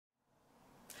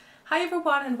Hi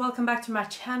everyone and welcome back to my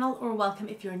channel, or welcome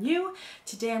if you're new.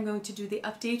 Today I'm going to do the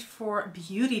update for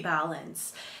Beauty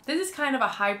Balance. This is kind of a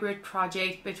hybrid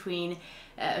project between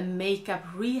a Makeup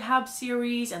Rehab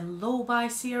series and low-buy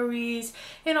series.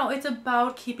 You know, it's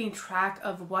about keeping track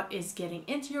of what is getting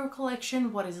into your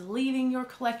collection, what is leaving your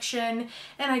collection,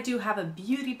 and I do have a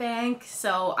beauty bank,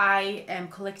 so I am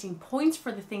collecting points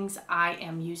for the things I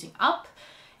am using up.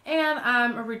 And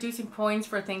I'm reducing points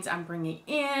for things I'm bringing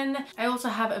in. I also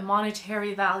have a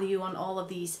monetary value on all of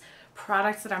these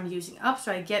products that I'm using up,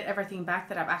 so I get everything back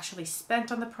that I've actually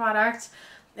spent on the product,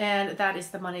 and that is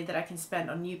the money that I can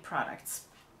spend on new products.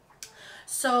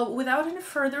 So without any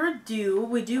further ado,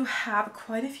 we do have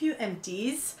quite a few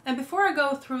empties, and before I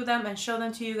go through them and show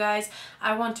them to you guys,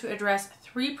 I want to address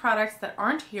three products that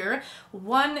aren't here.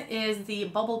 One is the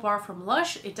bubble bar from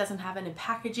Lush. It doesn't have any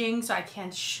packaging, so I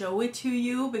can't show it to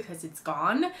you because it's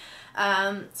gone.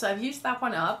 So I've used that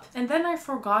one up. And then I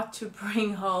forgot to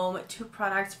bring home two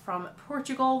products from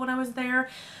Portugal when I was there.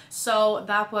 So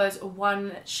that was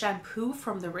one shampoo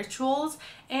from the Rituals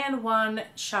and one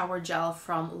shower gel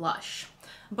from Lush.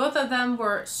 Both of them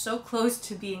were so close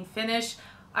to being finished.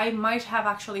 I might have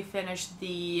actually finished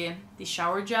the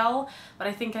shower gel, but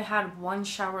I think I had one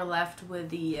shower left with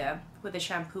the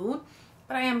shampoo.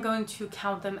 But I am going to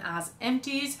count them as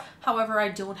empties. However, I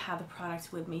don't have the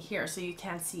products with me here, so you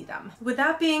can't see them. With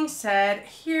that being said,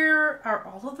 here are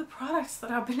all of the products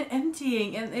that I've been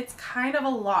emptying, and it's kind of a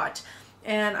lot.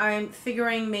 And I'm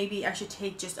figuring maybe I should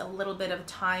take just a little bit of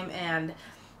time and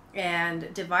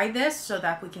divide this so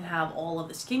that we can have all of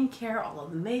the skincare, all of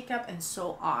the makeup, and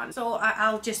so on. So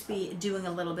I'll just be doing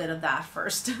a little bit of that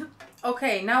first.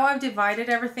 Okay, now I've divided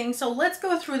everything, so let's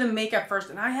go through the makeup first.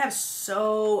 And I have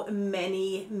so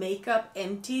many makeup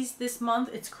empties this month.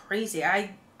 It's crazy.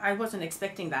 I wasn't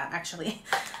expecting that, actually.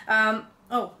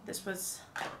 Oh, this was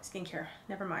skincare.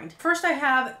 Never mind. First, I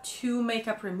have two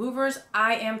makeup removers.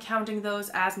 I am counting those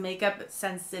as makeup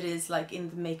since it is like in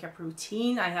the makeup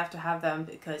routine. I have to have them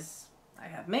because I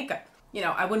have makeup. You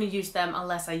know, I wouldn't use them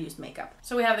unless I used makeup.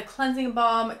 So we have the Cleansing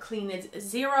Balm Clean It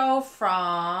Zero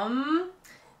from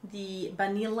the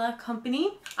Vanilla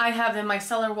company. I have the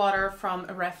Micellar Water from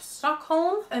Ref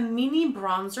Stockholm, a mini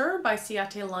bronzer by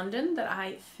Ciate London that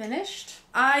I finished.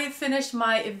 I finished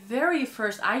my very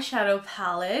first eyeshadow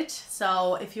palette,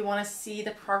 so if you want to see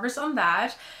the progress on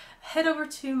that, head over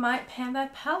to my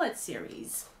Panda palette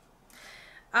series.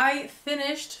 I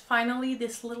finished finally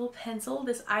this little pencil,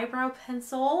 this eyebrow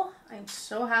pencil. I'm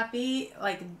so happy.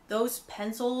 Like, those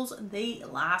pencils, they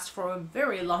last for a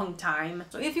very long time.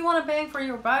 So if you want to bang for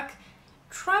your buck,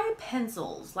 try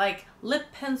pencils, like lip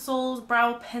pencils,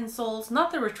 brow pencils,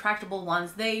 not the retractable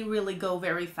ones. They really go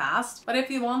very fast. But if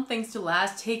you want things to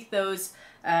last, take those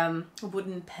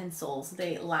wooden pencils.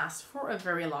 They last for a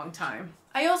very long time.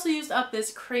 I also used up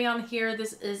this crayon here.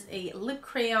 This is a lip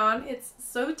crayon. It's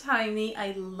so tiny.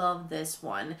 I love this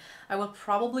one. I will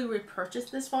probably repurchase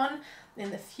this one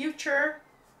in the future,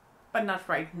 but not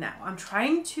right now. I'm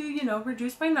trying to, you know,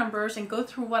 reduce my numbers and go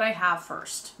through what I have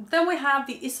first. Then we have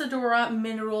the Isadora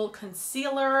Mineral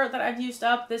Concealer that I've used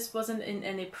up. This wasn't in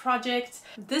any project.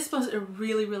 This was a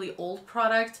really old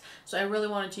product, so I really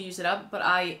wanted to use it up, but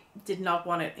I did not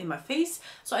want it in my face.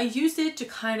 So I used it to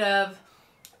kind of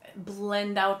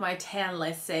blend out my tan,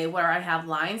 let's say, where I have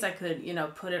lines. I could, you know,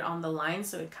 put it on the lines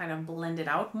so it kind of blended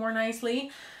out more nicely.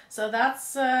 So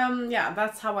that's, yeah,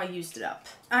 that's how I used it up.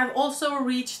 I've also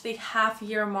reached the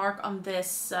half-year mark on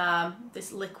this,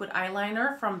 this liquid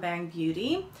eyeliner from Bang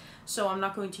Beauty. So I'm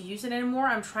not going to use it anymore.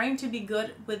 I'm trying to be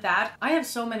good with that. I have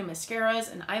so many mascaras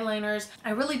and eyeliners. I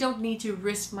really don't need to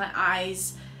risk my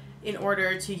eyes in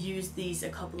order to use these a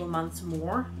couple of months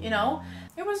more, you know.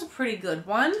 It was a pretty good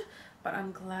one, but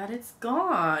I'm glad it's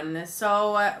gone.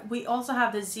 So we also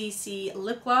have the ZC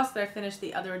lip gloss that I finished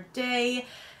the other day.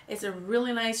 It's a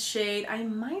really nice shade. I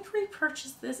might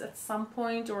repurchase this at some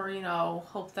point, or, you know,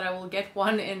 hope that I will get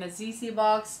one in a ZC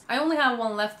box. I only have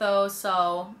one left though,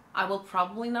 so I will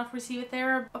probably not receive it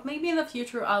there, but maybe in the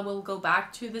future I will go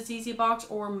back to the ZC box,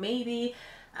 or maybe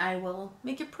I will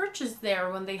make a purchase there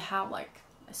when they have like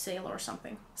a sale or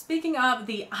something. Speaking of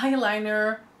the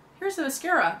eyeliner, here's the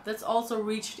mascara that's also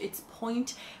reached its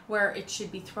point where it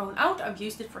should be thrown out. I've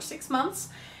used it for 6 months,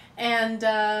 and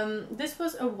this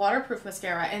was a waterproof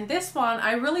mascara, and this one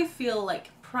I really feel like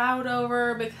proud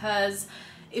over because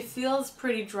it feels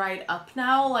pretty dried up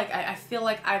now. Like I feel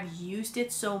like I've used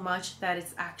it so much that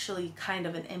it's actually kind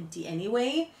of an empty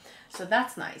anyway. So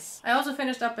that's nice. I also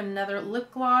finished up another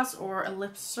lip gloss, or a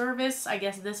lip service. I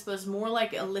guess this was more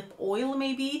like a lip oil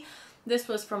maybe. This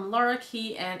was from Laura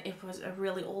Key and it was a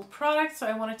really old product, so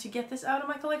I wanted to get this out of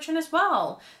my collection as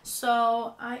well.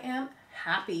 So I am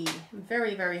happy,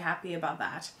 very, very happy about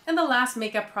that. And the last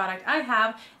makeup product I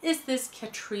have is this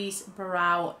Catrice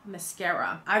Brow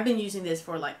Mascara. I've been using this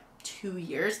for like 2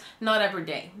 years, not every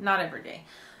day,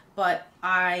 but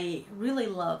I really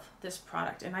love this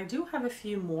product. And I do have a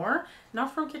few more,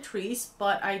 not from Catrice,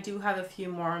 but I do have a few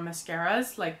more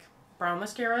mascaras, like brow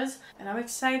mascaras, and I'm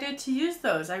excited to use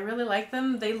those. I really like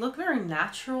them. They look very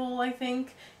natural, I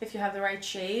think, if you have the right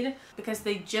shade, because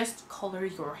they just color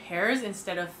your hairs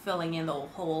instead of filling in the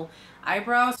whole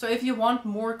eyebrow. So if you want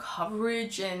more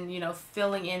coverage and, you know,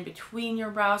 filling in between your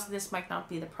brows, this might not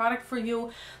be the product for you,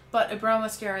 but a brow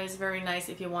mascara is very nice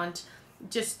if you want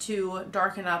just to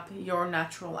darken up your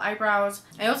natural eyebrows.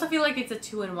 I also feel like it's a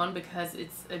 2-in-1 because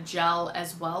it's a gel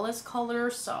as well as color,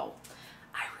 so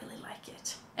I really like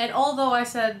it. And although I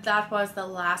said that was the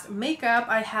last makeup,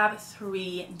 I have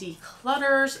 3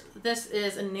 declutters. This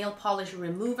is a nail polish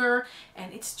remover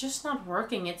and it's just not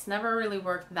working. It's never really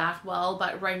worked that well,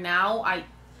 but right now I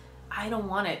don't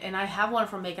want it. And I have one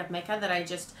from Makeup Mecca that I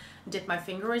just dip my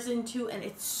fingers into and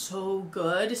it's so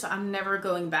good. So I'm never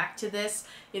going back to this.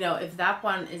 You know, if that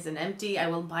one is an empty, I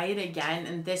will buy it again.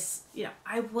 And this, you know,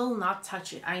 I will not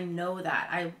touch it. I know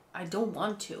that. I don't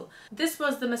want to. This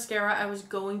was the mascara I was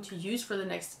going to use for the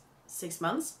next 6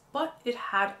 months, but it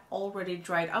had already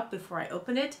dried up before I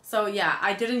opened it. So yeah,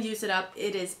 I didn't use it up.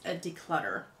 It is a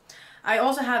declutter. I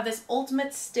also have this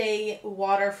Ultimate Stay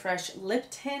Water Fresh Lip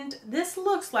Tint. This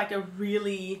looks like a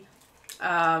really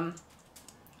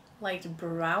light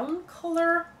brown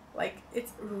color. Like,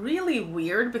 it's really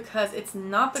weird because it's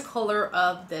not the color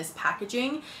of this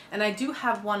packaging, and I do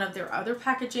have one of their other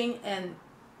packaging and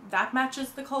that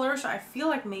matches the color, so I feel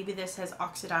like maybe this has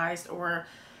oxidized or,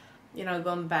 you know,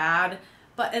 gone bad,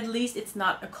 but at least it's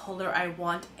not a color I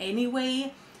want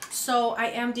anyway. So I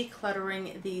am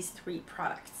decluttering these 3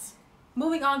 products.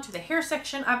 Moving on to the hair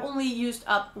section, I've only used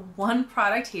up 1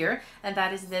 product here, and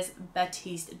that is this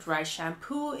Batiste Dry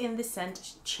Shampoo in the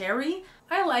scent Cherry.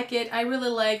 I like it. I really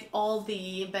like all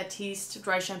the Batiste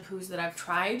dry shampoos that I've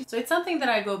tried. So it's something that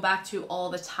I go back to all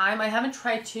the time. I haven't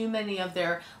tried too many of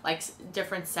their like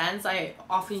different scents. I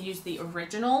often use the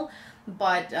original,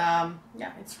 but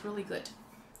yeah, it's really good.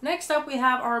 Next up, we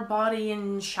have our body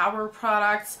and shower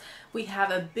products. We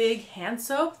have a big hand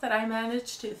soap that I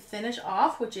managed to finish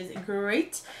off, which is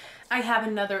great. I have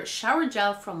another shower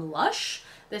gel from Lush.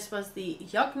 This was the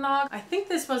Yuck Nog. I think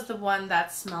this was the one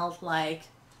that smelled like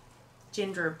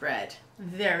gingerbread.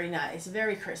 Very nice,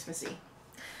 very Christmassy.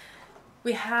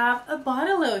 We have a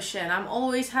body lotion. I'm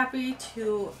always happy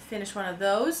to finish one of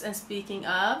those. And speaking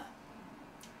of,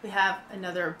 we have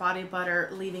another body butter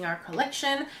leaving our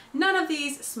collection. None of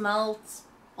these smells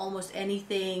almost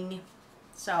anything,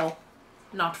 so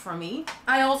not for me.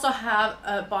 I also have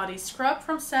a body scrub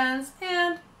from Sense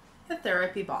and a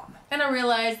therapy balm. And I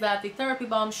realized that the therapy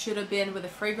balm should have been with the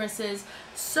fragrances.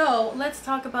 So let's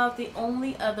talk about the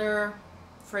only other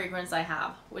fragrance I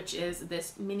have, which is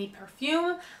this mini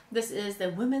perfume. This is the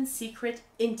Women's Secret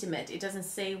Intimate. It doesn't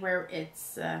say where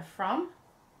it's from.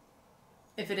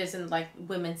 If it isn't like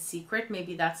Women's Secret,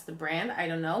 maybe that's the brand, I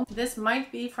don't know. This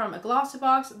might be from a glossy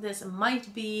box. This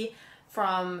might be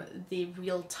from the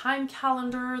real time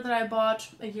calendar that I bought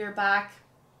a year back.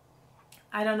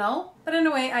 I don't know. But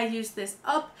anyway, I used this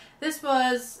up. This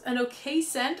was an okay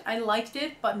scent. I liked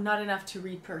it, but not enough to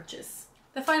repurchase.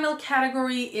 The final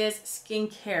category is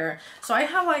skincare. So I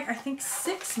have like, I think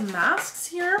 6 masks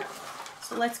here.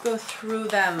 So let's go through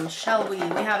them, shall we?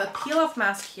 We have a peel-off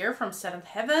mask here from Seventh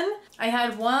Heaven. I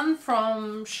had one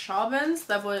from Chauvins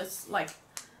that was like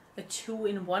a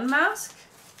 2-in-1 mask.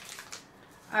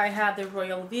 I had the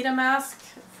Royal Vita mask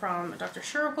from Dr.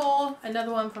 Shergold.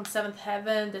 Another one from Seventh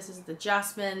Heaven. This is the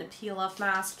Jasmine peel-off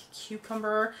mask,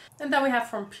 cucumber. And then we have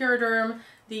from Puriderm,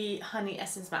 the Honey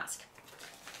Essence mask.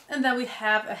 And then we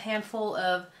have a handful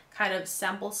of kind of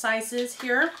sample sizes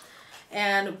here.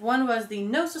 And one was the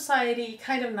No Society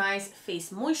Kind of Nice Face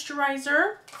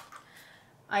Moisturizer.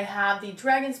 I have the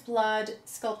Dragon's Blood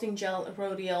Sculpting Gel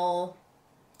Rhodial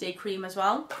Day Cream as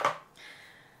well.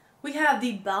 We have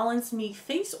the Balance Me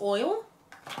Face Oil.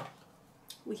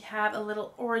 We have a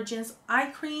little Origins Eye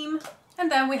Cream. And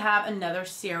then we have another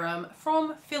serum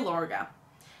from Filorga.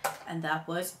 And that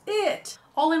was it.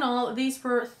 All in all, these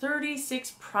were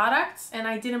 36 products and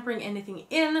I didn't bring anything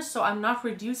in, so I'm not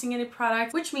reducing any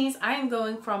products, which means I am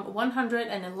going from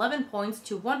 111 points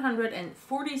to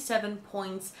 147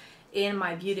 points in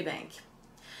my beauty bank.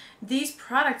 These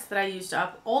products that I used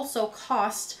up also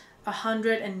cost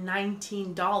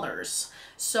 $119.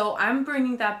 So I'm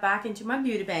bringing that back into my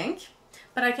beauty bank.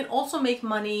 but I can also make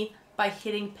money by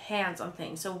hitting pans on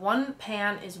things. So one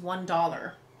pan is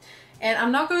 $1. And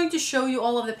I'm not going to show you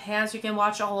all of the pans. You can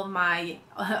watch all of my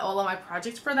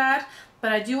projects for that.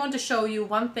 But I do want to show you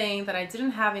one thing that I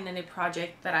didn't have in any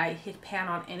project that I hit pan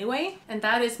on anyway. And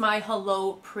that is my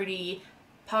Hello Pretty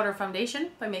powder foundation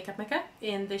by Makeup Rehab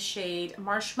in the shade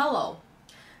Marshmallow.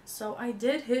 So I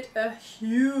did hit a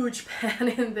huge pan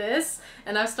in this,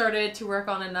 and I've started to work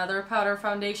on another powder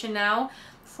foundation now.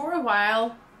 For a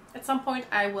while, at some point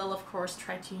I will of course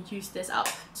try to use this up.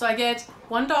 So I get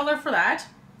 $1 for that,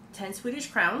 10 Swedish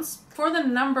crowns. For the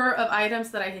number of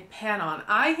items that I hit pan on,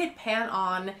 I hit pan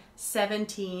on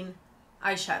 17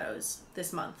 eyeshadows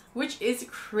this month, which is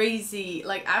crazy.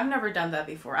 Like, I've never done that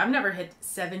before. I've never hit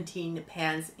 17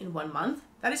 pans in 1 month.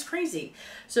 That is crazy.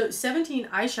 So 17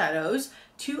 eyeshadows,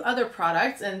 2 other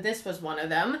products, and this was one of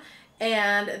them.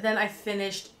 And then I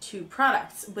finished 2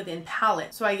 products within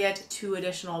palette. So I get $2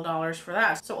 additional for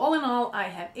that. So all in all, I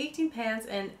have 18 pans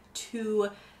and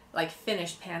 2 like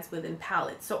finished pans within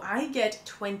palette. So I get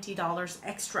 $20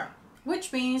 extra,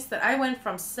 which means that I went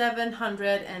from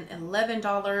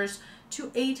 $711 to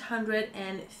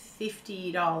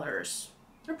 $850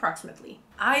 approximately.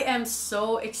 I am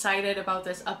so excited about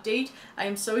this update. I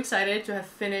am so excited to have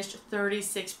finished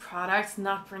 36 products,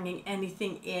 not bringing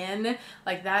anything in.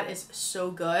 Like, that is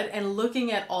so good. And looking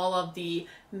at all of the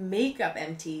makeup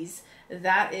empties,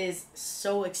 that is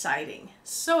so exciting.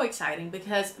 So exciting,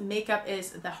 because makeup is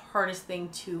the hardest thing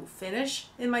to finish,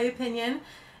 in my opinion.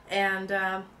 And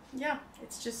yeah,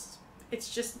 it's just a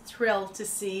thrill to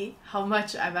see how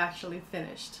much I've actually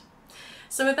finished.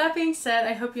 So with that being said,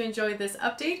 I hope you enjoyed this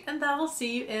update, and I'll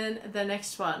see you in the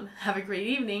next one. Have a great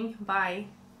evening. Bye.